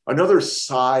another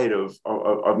side of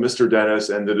Mr. Dennis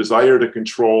and the desire to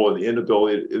control and the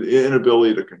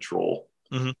inability to control.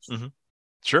 Mm-hmm.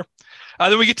 Sure.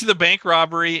 Then we get to the bank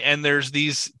robbery, and there's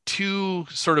these two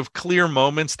sort of clear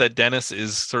moments that Dennis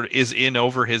is in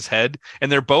over his head,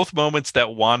 and they're both moments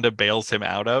that Wanda bails him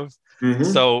out of. Mm-hmm.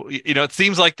 So, it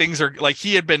seems like things are like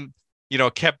he had been,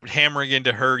 kept hammering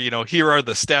into her, here are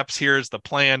the steps, here's the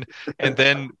plan, and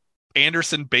then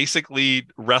Anderson basically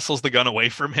wrestles the gun away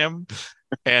from him,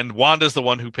 and Wanda's the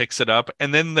one who picks it up,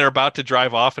 and then they're about to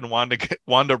drive off, and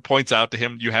Wanda points out to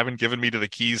him, "You haven't given me the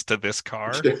keys to this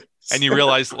car." And you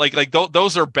realize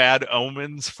those are bad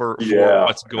omens for Yeah,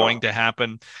 what's yeah. going to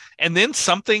happen. And then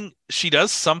she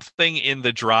does something in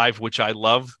the drive which I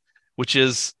love, which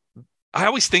is, I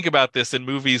always think about this in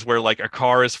movies where like a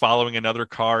car is following another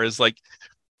car, is like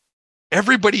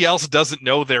everybody else doesn't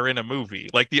know they're in a movie.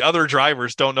 Like the other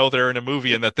drivers don't know they're in a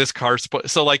movie, and that this car's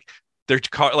so like their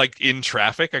car, like in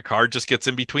traffic, a car just gets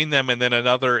in between them, and then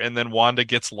another, and then Wanda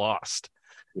gets lost.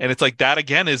 And it's like that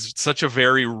again is such a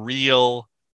very real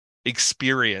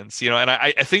experience, and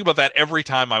I think about that every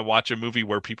time I watch a movie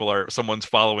where someone's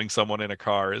following someone in a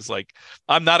car, is like,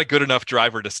 I'm not a good enough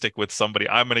driver to stick with somebody.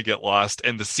 I'm going to get lost.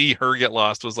 And to see her get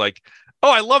lost was like,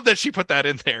 oh, I love that she put that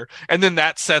in there. And then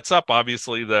that sets up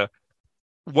obviously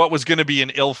what was going to be an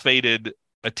ill-fated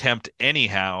attempt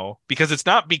anyhow, because it's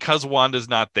not because Wanda's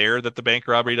not there that the bank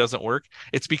robbery doesn't work.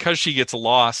 It's because she gets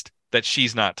lost that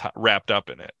she's not wrapped up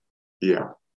in it. Yeah.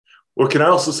 Well, can I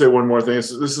also say one more thing?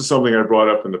 This is something I brought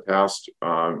up in the past,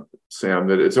 Sam,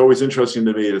 that it's always interesting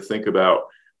to me to think about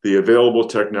the available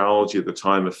technology at the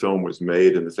time the film was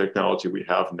made and the technology we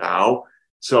have now.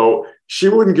 So she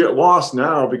wouldn't get lost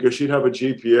now because she'd have a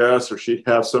GPS or she'd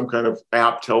have some kind of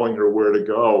app telling her where to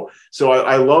go. So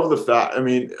I love the fact. I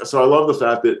love the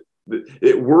fact that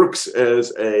it works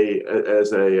as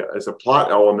a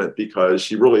plot element because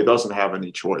she really doesn't have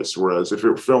any choice. Whereas if it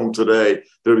were filmed today,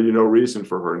 there'd be no reason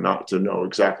for her not to know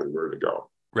exactly where to go.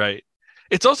 Right.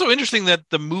 It's also interesting that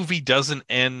the movie doesn't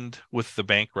end with the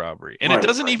bank robbery. And it Right,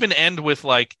 doesn't right. even end with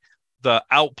like the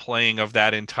outplaying of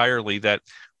that entirely.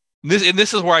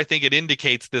 This is where I think it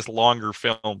indicates this longer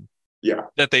film Yeah.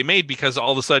 that they made, because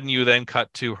all of a sudden you then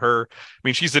cut to her. I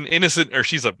mean, she's an innocent, or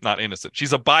she's a not innocent.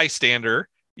 She's a bystander,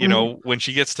 Mhm. when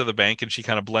she gets to the bank, and she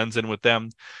kind of blends in with them.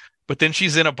 But then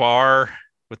she's in a bar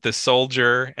with this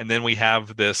soldier, and then we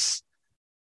have this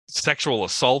sexual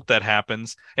assault that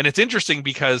happens. And it's interesting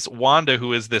because Wanda,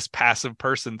 who is this passive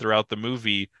person throughout the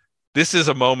movie, this is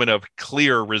a moment of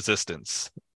clear resistance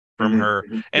from Mhm. her.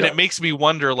 Mhm. And Yeah. it makes me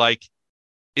wonder, like,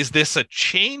 is this a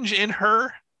change in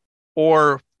her,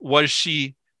 or was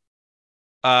she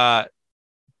uh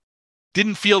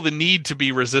didn't feel the need to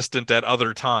be resistant at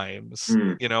other times,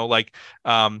 Mhm. like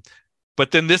um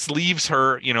but then this leaves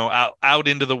her, out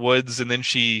into the woods, and then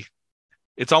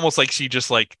it's almost like she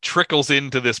just like trickles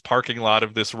into this parking lot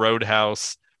of this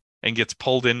roadhouse and gets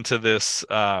pulled into this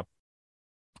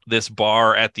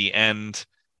bar at the end,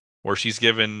 where she's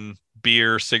given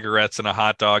beer, cigarettes, and a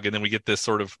hot dog, and then we get this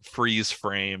sort of freeze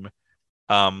frame.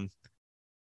 um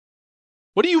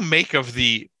what do you make of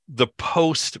the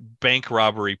post bank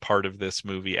robbery part of this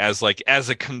movie as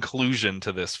a conclusion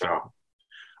to this film.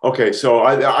 Yeah. Okay, so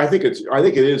I think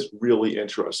it is really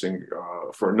interesting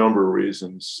for a number of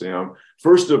reasons, Sam.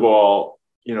 First of all,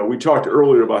 we talked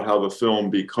earlier about how the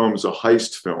film becomes a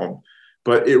heist film,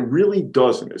 but it really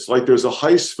doesn't. It's like there's a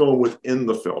heist film within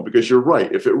the film, because you're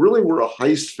right. If it really were a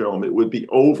heist film, it would be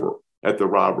over at the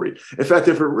robbery. In fact,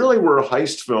 if it really were a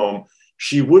heist film,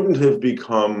 she wouldn't have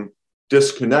become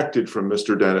disconnected from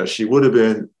Mr. Dennis. She would have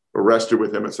been arrested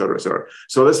with him, et cetera, et cetera.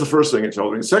 So that's the first thing it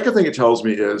tells me. The second thing it tells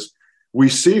me is we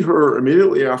see her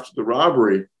immediately after the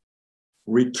robbery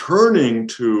returning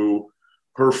to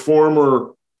her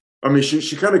former. I mean,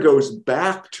 she kind of goes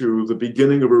back to the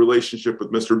beginning of a relationship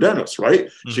with Mr. Dennis, right?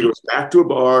 Mm-hmm. She goes back to a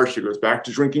bar. She goes back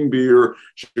to drinking beer.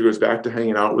 She goes back to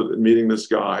hanging out with, meeting this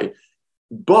guy.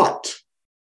 But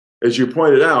as you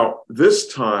pointed out,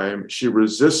 this time she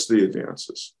resists the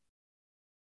advances.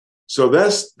 So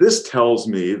this tells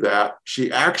me that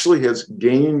she actually has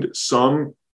gained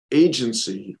some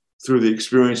agency through the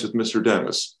experience with Mr.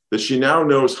 Dennis, that she now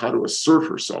knows how to assert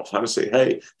herself, how to say,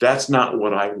 hey, that's not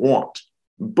what I want.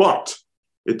 But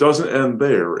it doesn't end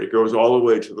there. It goes all the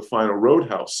way to the final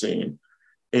roadhouse scene.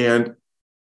 And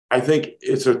I think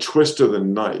it's a twist of the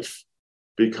knife,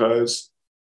 because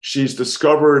she's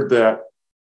discovered that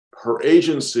her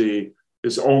agency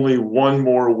is only one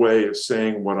more way of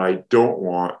saying what I don't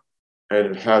want, and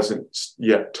it hasn't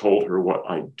yet told her what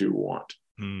I do want.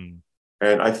 Mm.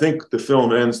 And I think the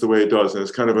film ends the way it does, and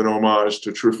it's kind of an homage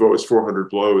to Truffaut's 400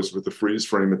 Blows with the freeze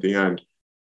frame at the end.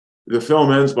 The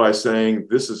film ends by saying,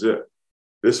 this is it.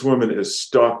 This woman is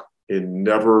stuck in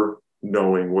never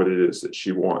knowing what it is that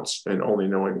she wants, and only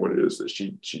knowing what it is that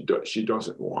she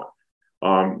doesn't want.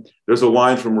 There's a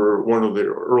line from one of the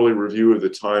early review of the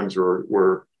Times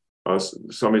where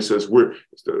somebody says, what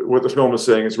the film is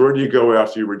saying is, where do you go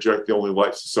after you reject the only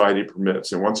life society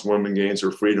permits? And once a woman gains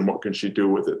her freedom, what can she do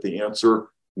with it? The answer,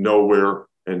 nowhere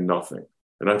and nothing.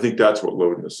 And I think that's what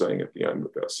Loden is saying at the end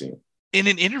of that scene. In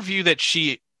an interview that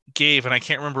she gave, and I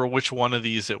can't remember which one of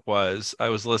these it was, I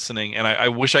was listening, and I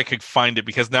wish I could find it,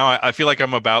 because now I feel like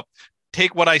I'm about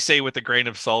take what I say with a grain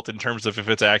of salt in terms of if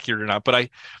it's accurate or not. But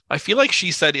I feel like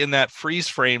she said in that freeze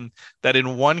frame that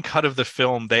in one cut of the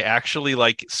film, they actually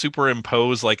like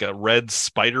superimpose like a red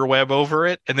spider web over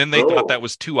it. And then they thought that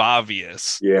was too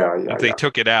obvious. Yeah. They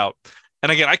took it out.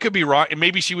 And again, I could be wrong. And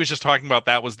maybe she was just talking about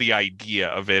that was the idea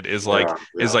of it, is like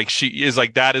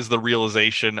that is the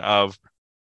realization of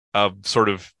sort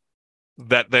of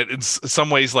that in some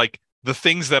ways, like, the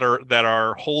things that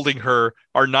are holding her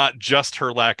are not just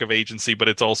her lack of agency, but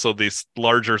it's also this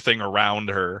larger thing around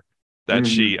her that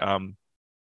she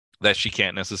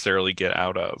can't necessarily get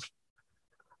out of.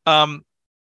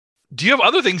 Do you have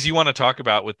other things you want to talk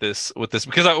about with this? Because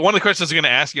one of the questions I'm going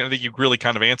to ask you, and I think you really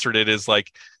kind of answered it, is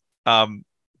like,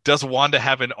 does Wanda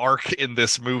have an arc in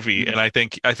this movie? And I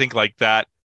think like that,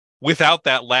 without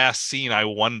that last scene, I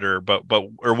wonder,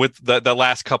 or with the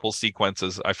last couple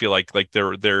sequences, I feel like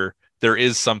there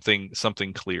is something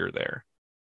clear there.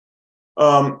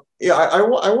 I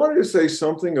wanted to say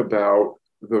something about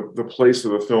the place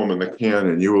of the film in the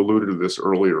canon. You alluded to this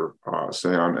earlier,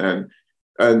 Sam,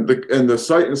 and the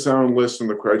Sight and Sound list and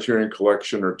the Criterion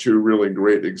Collection are two really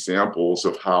great examples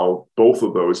of how both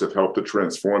of those have helped to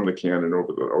transform the canon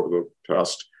over the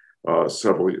past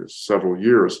several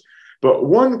years. But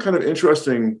one kind of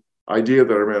interesting idea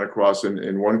that I ran across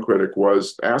in one critic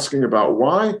was asking about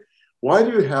why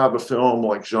do you have a film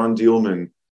like Jeanne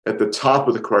Dielman at the top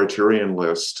of the Criterion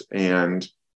list, and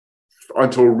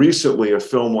until recently a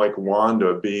film like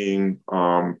Wanda being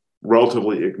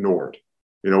relatively ignored?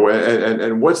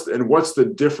 And what's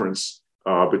the difference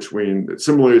between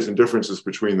similarities and differences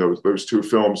between those two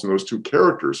films and those two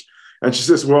characters? And she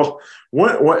says, well,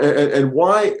 what and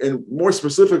why, and more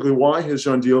specifically, why has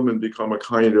Jeanne Dielman become a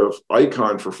kind of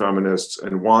icon for feminists,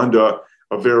 and Wanda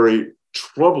a very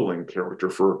troubling character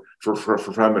for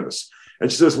feminists?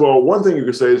 And she says, well, one thing you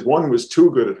could say is one was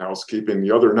too good at housekeeping,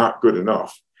 the other not good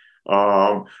enough.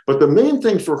 But the main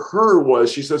thing for her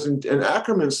was, she says, in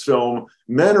Ackerman's film,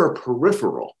 men are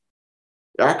peripheral.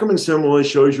 Ackerman similarly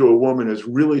shows you a woman has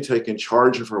really taken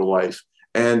charge of her life.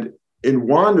 And in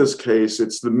Wanda's case,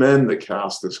 it's the men that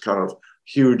cast this kind of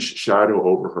huge shadow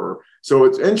over her. So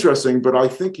it's interesting, but I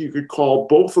think you could call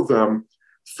both of them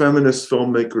feminist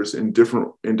filmmakers in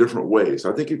different ways.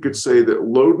 I think you could say that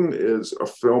Loden is a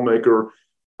filmmaker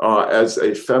as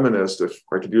a feminist, if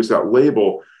I could use that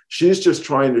label. She's just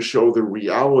trying to show the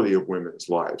reality of women's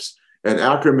lives. And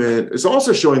Ackerman is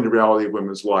also showing the reality of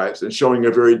women's lives and showing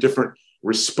a very different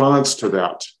response to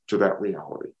that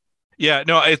reality. Yeah,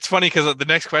 no, it's funny because the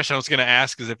next question I was going to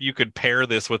ask is if you could pair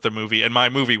this with a movie, and my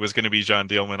movie was going to be Jean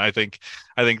Dielman. I think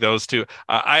those two.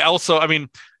 I also, I mean,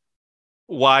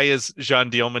 why is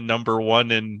Jean Dielman number one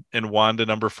and Wanda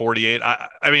number 48?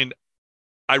 I mean,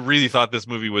 I really thought this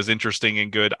movie was interesting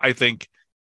and good. I think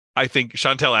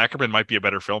Chantal Ackerman might be a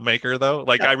better filmmaker though.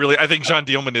 Like I think Jean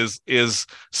Dielman is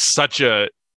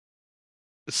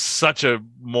such a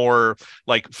more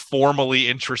like formally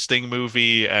interesting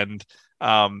movie. And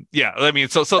yeah, I mean,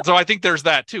 so I think there's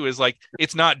that too, is like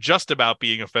it's not just about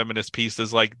being a feminist piece.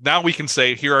 Is like now we can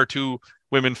say here are two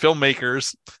women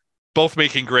filmmakers both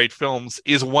making great films.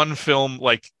 Is one film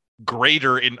like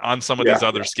greater in on some of Yeah, these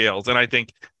other scales? And I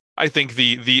think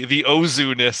the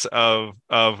Ozu-ness of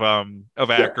yeah.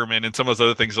 Ackerman and some of those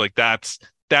other things, like that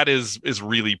is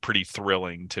really pretty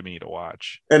thrilling to me to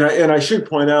watch. And I should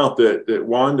point out that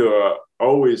Wanda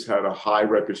always had a high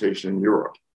reputation in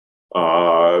Europe.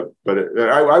 I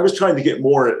was trying to get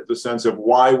more at the sense of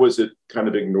why was it kind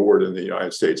of ignored in the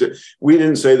United States. We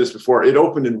didn't say this before. It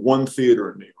opened in one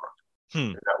theater in New York, Hmm.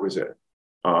 and that was it.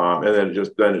 And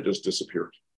then it just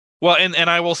disappeared. Well, and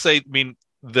I will say, I mean,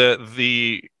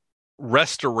 the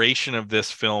restoration of this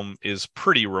film is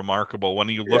pretty remarkable when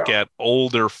you look Yeah, at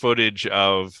older footage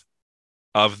of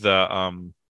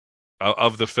the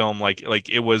film. Like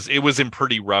it was in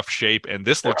pretty rough shape, and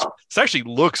yeah. this actually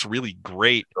looks really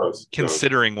great It does.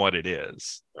 considering what it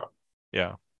is. Yeah.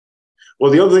 Yeah.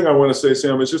 Well, the other thing I want to say,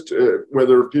 Sam, is just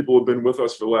whether people have been with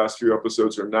us for the last few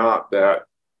episodes or not. That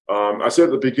I said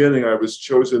at the beginning, I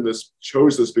chose this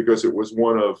because it was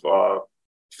one of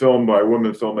film by a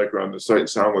woman filmmaker on the Sight and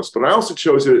Sound list. But I also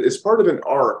chose it as part of an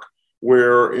arc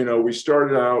where we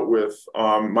started out with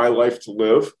My Life to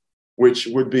Live, which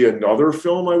would be another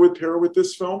film I would pair with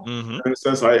this film. Hmm. In a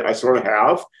sense, I sort of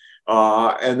have.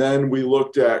 And then we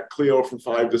looked at Cleo from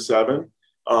 5 to 7.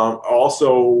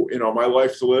 Also, My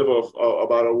Life to Live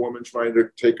about a woman trying to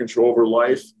take control of her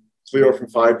life. Cleo from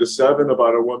 5 to 7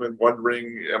 about a woman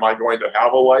wondering, am I going to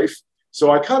have a life?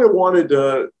 So I kind of wanted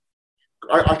to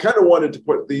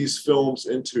put these films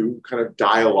into kind of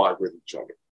dialogue with each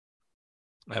other.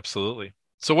 Absolutely.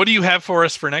 So what do you have for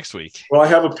us for next week? Well, I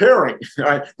have a pairing.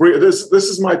 This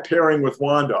is my pairing with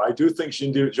Wanda. I do think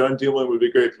John Dillon would be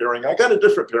a great pairing. I got a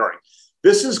different pairing.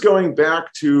 This is going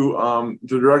back to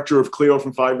the director of Cleo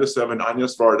from 5 to 7,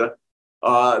 Agnes Varda.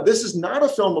 This is not a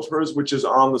film of hers which is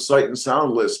on the Sight and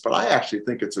Sound list, but I actually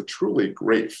think it's a truly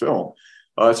great film.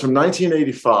 It's from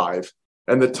 1985,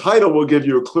 and the title will give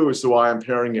you a clue as to why I'm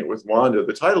pairing it with Wanda.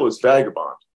 The title is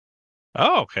Vagabond.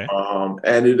 Oh, okay.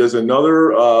 And it is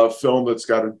another film that's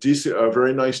got a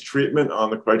very nice treatment on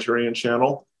the Criterion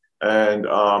Channel. And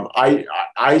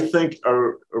I think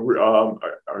a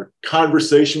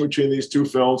conversation between these two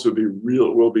films will be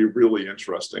really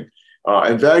interesting.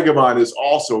 And Vagabond is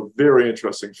also a very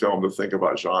interesting film to think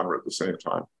about genre at the same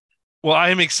time. Well, I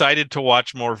am excited to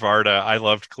watch more Varda. I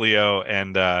loved Cleo,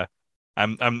 and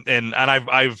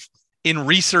I've in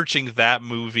researching that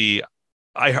movie,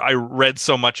 I read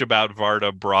so much about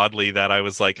Varda broadly that I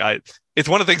was like, it's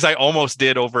one of the things I almost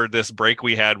did over this break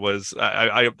we had was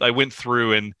I went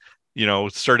through and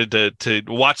started to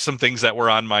watch some things that were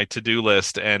on my to-do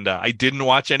list, and I didn't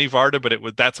watch any Varda,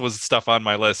 but that was stuff on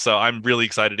my list. So I'm really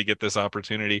excited to get this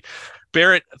opportunity.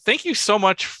 Barrett, thank you so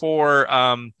much for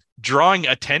drawing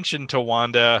attention to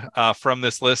Wanda from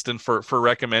this list and for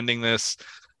recommending this.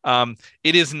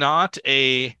 It is not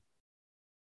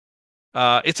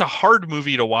it's a hard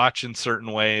movie to watch in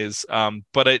certain ways,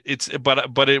 but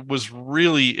it was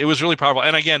really powerful.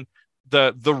 And again,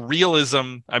 the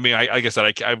realism. I mean, I guess that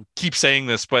I keep saying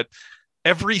this, but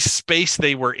every space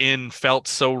they were in felt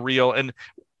so real. And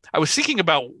I was thinking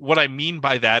about what I mean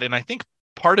by that, and I think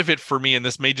part of it for me, and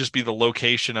this may just be the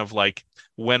location of like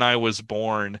when I was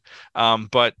born,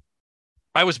 but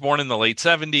I was born in the late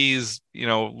 70s,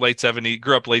 late 70s,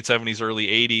 grew up late 70s, early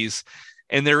 80s.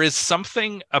 And there is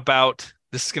something about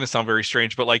this is going to sound very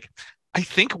strange, but like I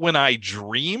think when I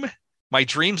dream, my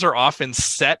dreams are often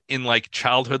set in like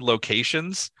childhood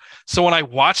locations. So when I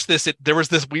watched this, there was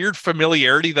this weird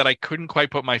familiarity that I couldn't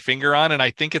quite put my finger on. And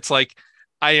I think it's like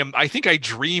I think I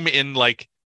dream in like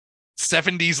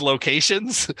 70s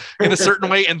locations in a certain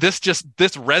way. And this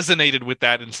resonated with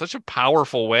that in such a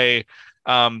powerful way.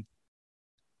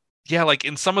 Yeah, like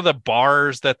in some of the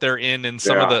bars that they're in and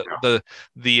some of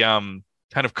the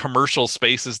kind of commercial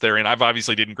spaces they're in. I've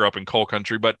obviously didn't grow up in coal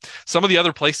country, but some of the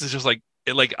other places just like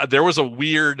there was a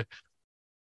weird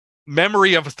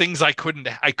memory of things I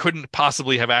couldn't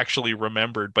possibly have actually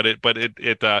remembered, but it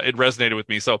resonated with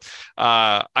me. So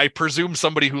I presume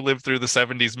somebody who lived through the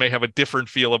 70s may have a different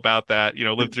feel about that,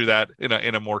 lived through that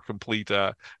in a more complete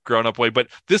grown up way. But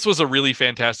this was a really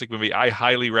fantastic movie. I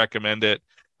highly recommend it.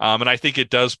 And I think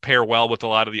it does pair well with a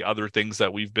lot of the other things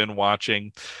that we've been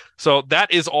watching. So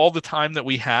that is all the time that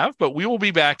we have, but we will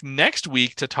be back next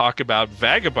week to talk about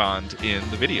Vagabond in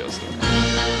the video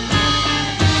store.